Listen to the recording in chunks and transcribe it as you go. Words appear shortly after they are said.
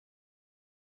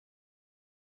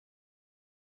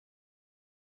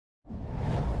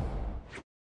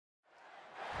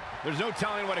There's no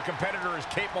telling what a competitor is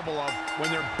capable of when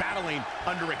they're battling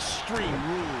under extreme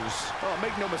rules. Oh,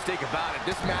 make no mistake about it.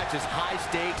 This match is high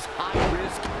stakes, high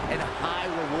risk, and high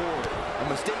reward. A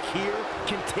mistake here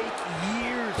can take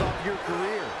years off your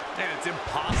career. And it's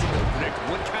impossible to predict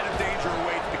what kind of danger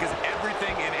awaits because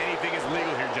everything and anything is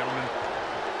legal here, gentlemen.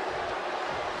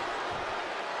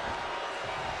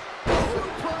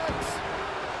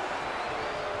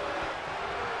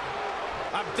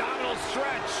 Abdominal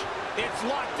stretch. It's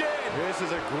locked in. This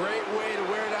is a great way to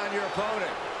wear down your opponent.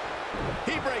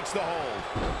 He breaks the hold.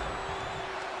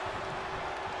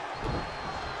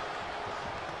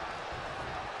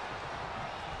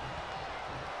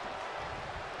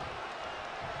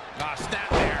 Ah, snap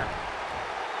there.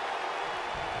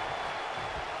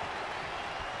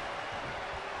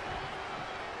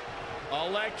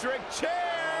 Electric chair.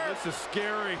 Oh, this is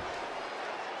scary.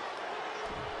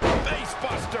 Face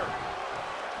buster.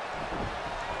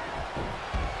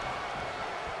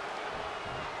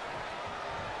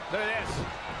 Look at this.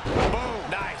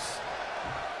 Boom. Nice.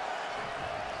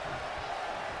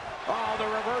 Oh, the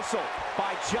reversal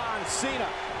by John Cena.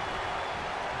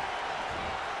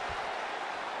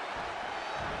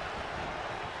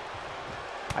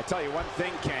 I tell you one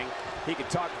thing, King. He can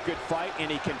talk a good fight, and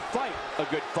he can fight a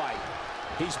good fight.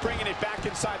 He's bringing it back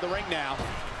inside the ring now.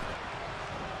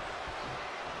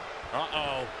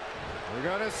 Uh-oh. We're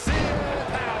going to see it.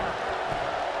 Power.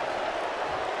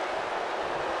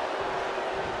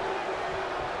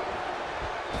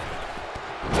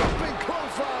 Jumping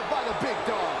clothesline by the big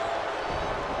dog.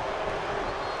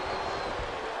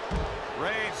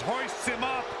 Reigns hoists him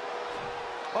up.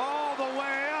 All the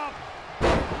way up.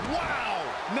 Wow.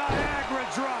 Niagara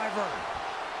driver.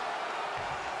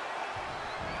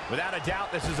 Without a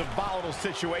doubt, this is a volatile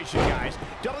situation, guys.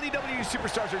 WWE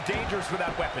superstars are dangerous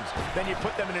without weapons. Then you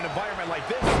put them in an environment like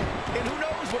this, and who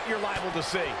knows what you're liable to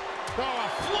see. Oh, a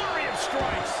flurry of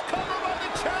strikes. Cover by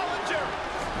the challenger.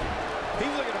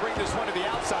 He's looking to bring this one to the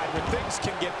outside when things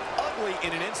can get ugly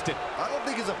in an instant. I don't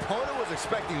think his opponent was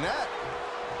expecting that.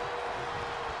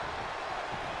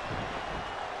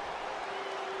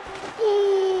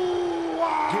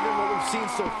 Given what we've seen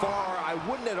so far, I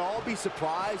wouldn't at all be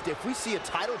surprised if we see a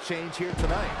title change here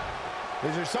tonight.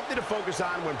 Is there something to focus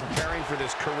on when preparing for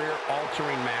this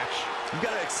career-altering match? You've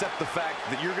got to accept the fact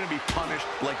that you're going to be punished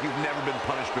like you've never been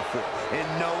punished before, and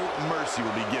no mercy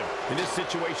will be given. In this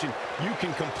situation, you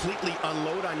can completely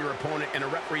unload on your opponent, and a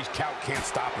referee's count can't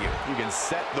stop you. You can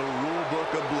set the rule book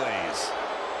ablaze.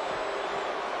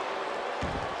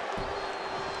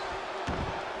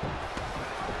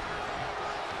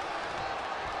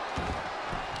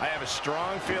 I have a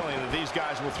strong feeling that these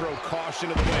guys will throw caution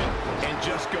to the wind and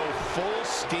just go full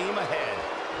steam ahead.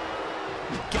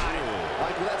 Got it.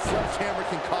 Michael, that sledgehammer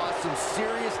can cause some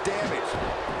serious damage.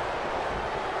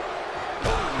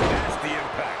 Nasty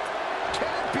impact.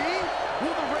 Can it be?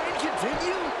 Will the reign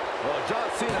continue? Well, John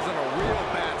Cena's in a real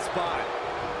bad spot.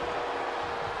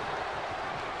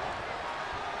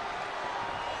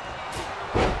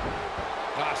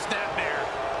 Ah, snap there.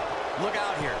 Look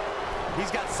out here.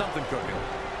 He's got something cooking.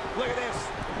 Look at this.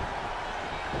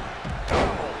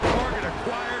 Target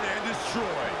acquired and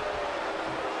destroyed.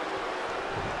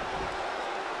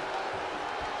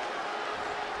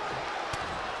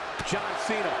 John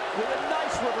Cena with a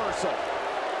nice reversal.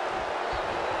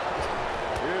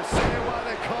 You're saying why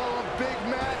they call him Big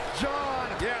Matt John.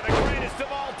 Yeah, the greatest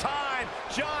of all time.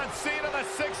 John Cena, the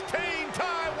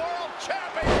 16-time world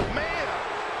champion. Man.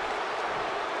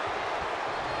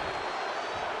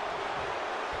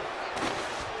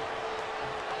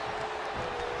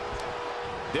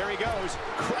 There he goes,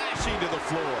 crashing to the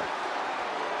floor.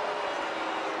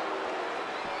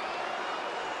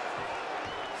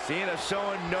 Cena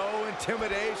showing no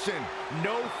intimidation,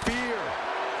 no fear.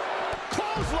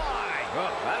 Clothesline.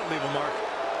 Oh, that'll leave a mark.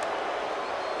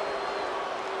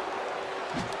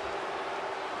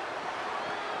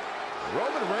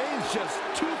 Roman Reigns just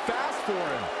too fast for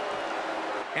him.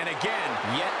 And again,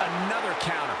 yet another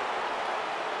counter.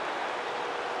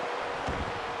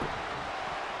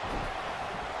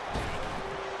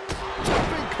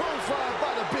 Jumping clothesline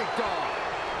by the big dog.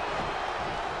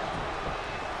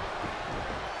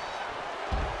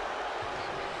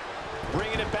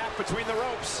 Bringing it back between the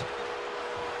ropes.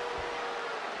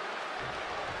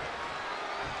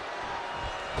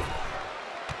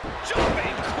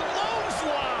 Jumping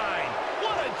clothesline.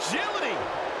 What agility.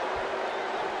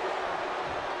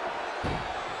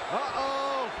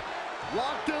 Uh-oh.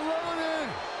 Locked and loaded.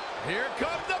 Here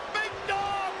comes the big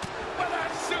dog with a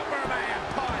Superman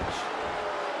punch.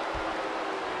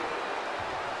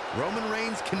 Roman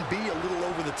Reigns can be a little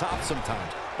over the top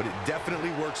sometimes, but it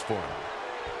definitely works for him.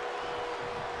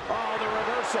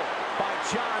 reversal by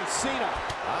John Cena.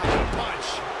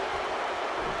 Punch.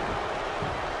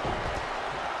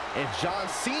 And John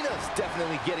Cena's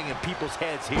definitely getting in people's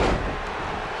heads here.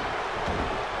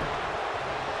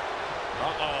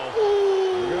 Uh-oh.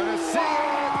 We're gonna see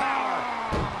power.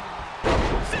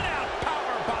 Sit out,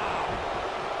 power bomb.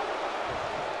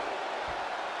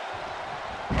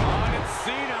 On it's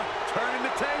Cena, turning the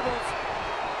tables.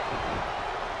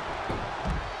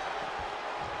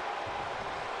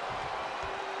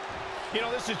 You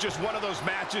know, this is just one of those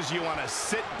matches you want to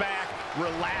sit back,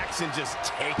 relax, and just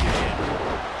take it in.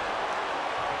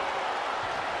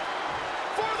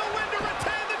 For the win to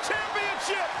retain the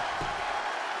championship!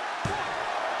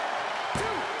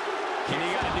 And he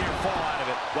got a near fall out of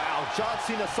it. Wow, John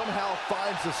Cena somehow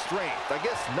finds the strength. I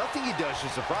guess nothing he does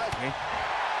should surprise me.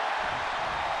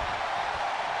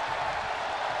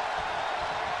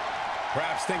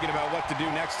 Perhaps thinking about what to do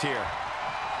next here.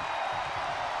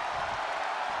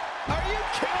 Are you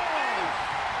kidding me?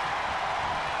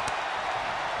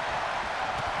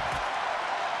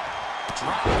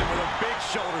 Dropped him with a big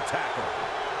shoulder tackle.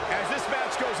 As this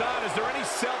match goes on, is there any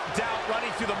self-doubt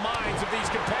running through the minds of these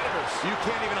competitors? You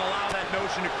can't even allow that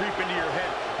notion to creep into your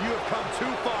head. You have come too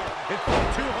far and fought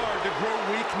too hard to grow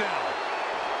weak now.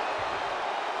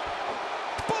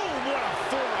 Boom! What a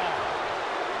forearm!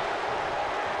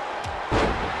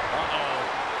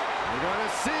 We're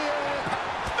gonna see it.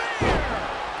 There!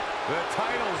 The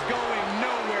title's going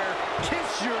nowhere.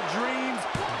 Kiss your dreams.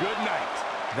 Good night.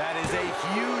 That is a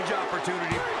huge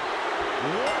opportunity.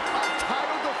 What a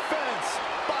title defense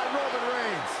by Roman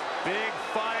Reigns. Big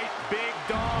fight, big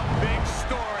dog, big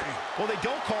story. Well, they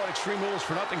don't call it Extreme Rules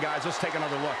for nothing, guys. Let's take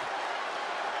another look.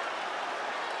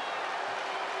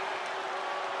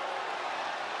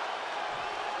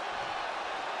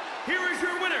 Here is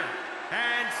your winner,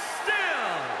 and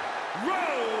still,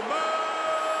 Roman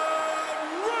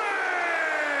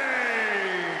Reigns!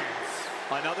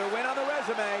 Another win on the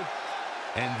resume.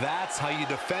 And that's how you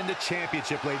defend a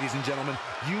championship, ladies and gentlemen.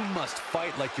 You must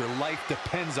fight like your life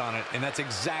depends on it, and that's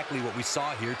exactly what we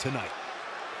saw here tonight.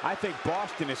 I think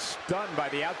Boston is stunned by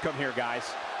the outcome here,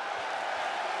 guys.